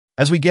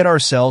As we get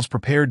ourselves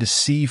prepared to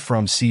see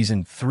from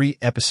Season 3,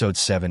 Episode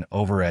 7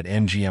 over at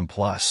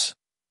MGM+.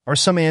 Are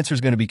some answers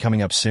going to be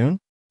coming up soon?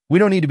 We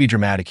don't need to be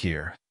dramatic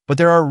here, but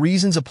there are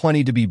reasons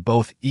aplenty to be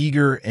both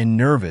eager and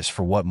nervous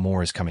for what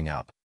more is coming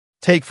up.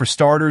 Take, for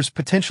starters,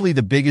 potentially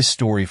the biggest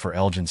story for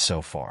Elgin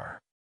so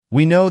far.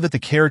 We know that the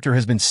character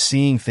has been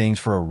seeing things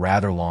for a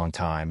rather long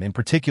time, in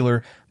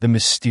particular, the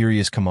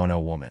mysterious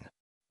kimono woman.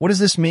 What does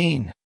this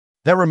mean?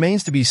 That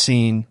remains to be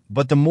seen,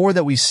 but the more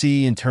that we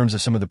see in terms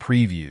of some of the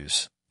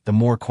previews, the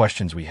more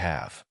questions we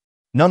have.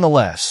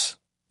 Nonetheless,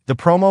 the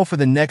promo for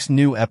the next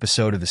new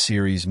episode of the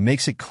series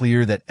makes it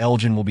clear that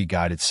Elgin will be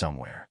guided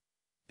somewhere.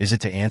 Is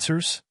it to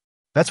answers?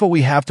 That's what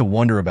we have to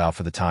wonder about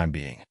for the time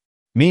being.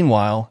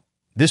 Meanwhile,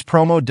 this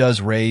promo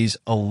does raise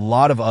a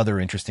lot of other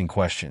interesting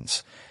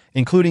questions,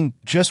 including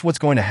just what's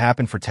going to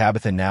happen for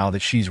Tabitha now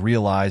that she's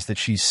realized that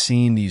she's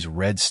seen these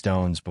red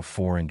stones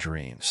before in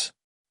dreams.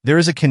 There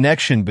is a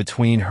connection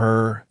between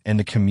her and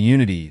the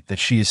community that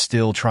she is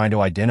still trying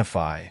to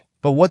identify,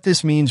 but what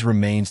this means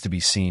remains to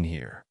be seen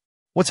here.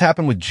 What's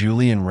happened with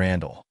Julie and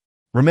Randall?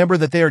 Remember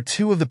that they are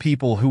two of the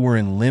people who were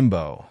in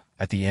limbo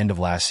at the end of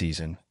last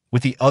season,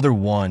 with the other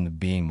one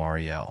being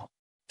Marielle.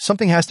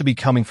 Something has to be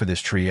coming for this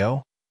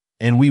trio,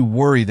 and we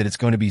worry that it's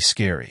going to be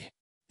scary.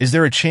 Is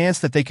there a chance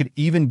that they could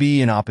even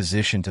be in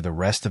opposition to the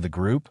rest of the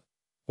group,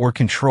 or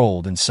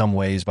controlled in some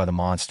ways by the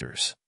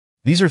monsters?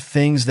 These are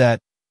things that,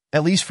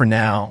 at least for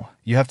now,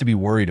 you have to be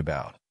worried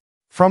about.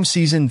 From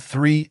Season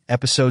 3,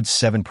 Episode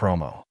 7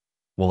 promo.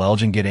 Will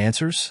Elgin get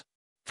answers?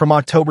 From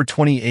October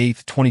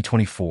 28,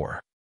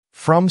 2024.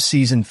 From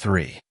Season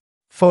 3.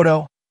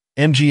 Photo,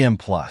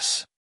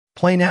 MGM+.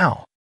 Play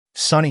now.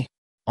 Sunny,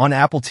 on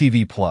Apple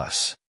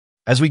TV+.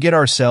 As we get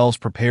ourselves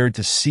prepared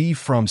to see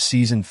from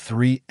Season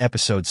 3,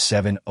 Episode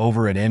 7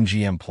 over at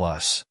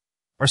MGM+.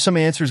 Are some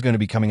answers going to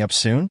be coming up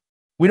soon?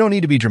 We don't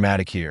need to be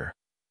dramatic here,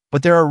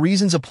 but there are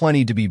reasons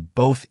aplenty to be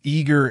both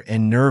eager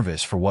and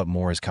nervous for what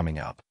more is coming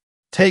up.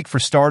 Take, for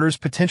starters,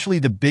 potentially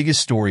the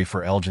biggest story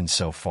for Elgin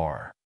so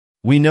far.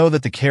 We know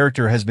that the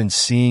character has been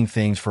seeing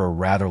things for a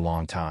rather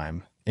long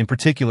time, in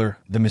particular,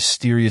 the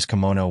mysterious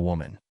kimono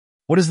woman.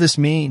 What does this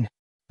mean?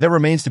 That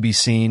remains to be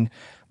seen,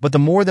 but the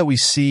more that we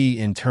see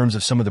in terms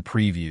of some of the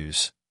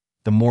previews,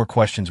 the more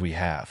questions we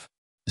have.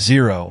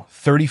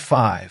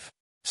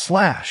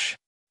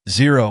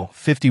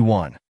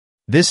 035/051.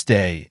 This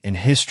day in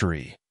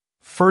history,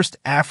 first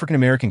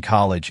African-American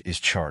college is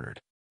chartered.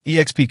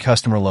 EXP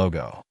customer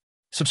logo.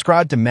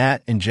 Subscribe to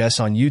Matt and Jess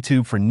on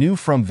YouTube for new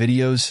From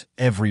videos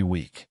every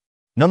week.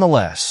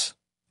 Nonetheless,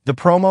 the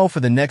promo for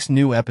the next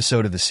new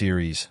episode of the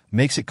series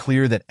makes it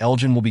clear that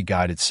Elgin will be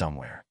guided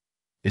somewhere.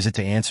 Is it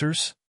to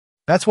answers?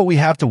 That's what we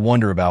have to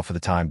wonder about for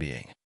the time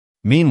being.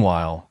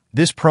 Meanwhile,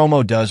 this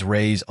promo does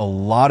raise a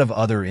lot of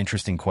other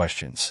interesting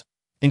questions,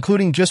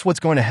 including just what's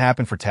going to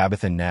happen for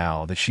Tabitha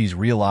now that she's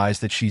realized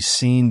that she's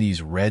seen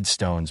these red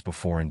stones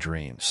before in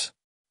dreams.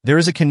 There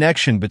is a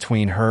connection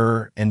between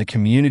her and the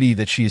community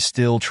that she is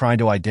still trying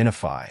to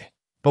identify,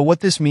 but what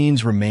this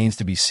means remains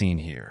to be seen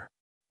here.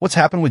 What's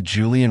happened with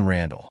Julie and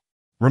Randall?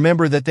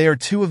 Remember that they are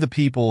two of the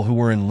people who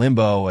were in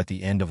limbo at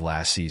the end of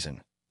last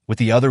season, with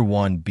the other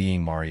one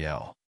being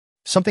Marielle.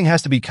 Something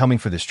has to be coming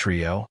for this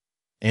trio,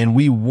 and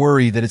we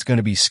worry that it's going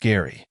to be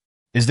scary.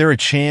 Is there a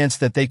chance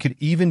that they could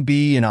even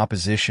be in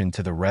opposition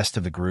to the rest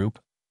of the group,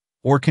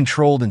 or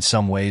controlled in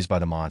some ways by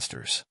the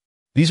monsters?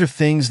 These are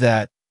things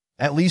that,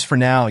 at least for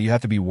now, you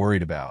have to be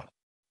worried about.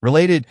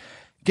 Related,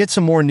 get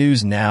some more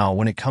news now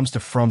when it comes to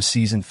From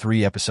Season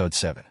 3, Episode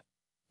 7.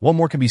 What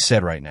more can be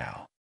said right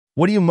now?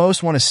 What do you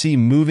most want to see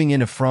moving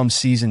into From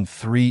Season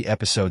 3,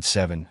 Episode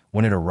 7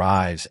 when it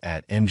arrives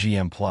at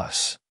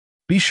MGM+?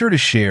 Be sure to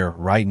share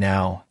right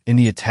now in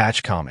the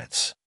attached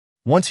comments.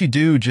 Once you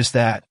do just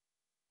that,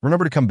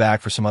 remember to come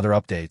back for some other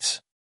updates.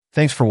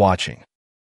 Thanks for watching.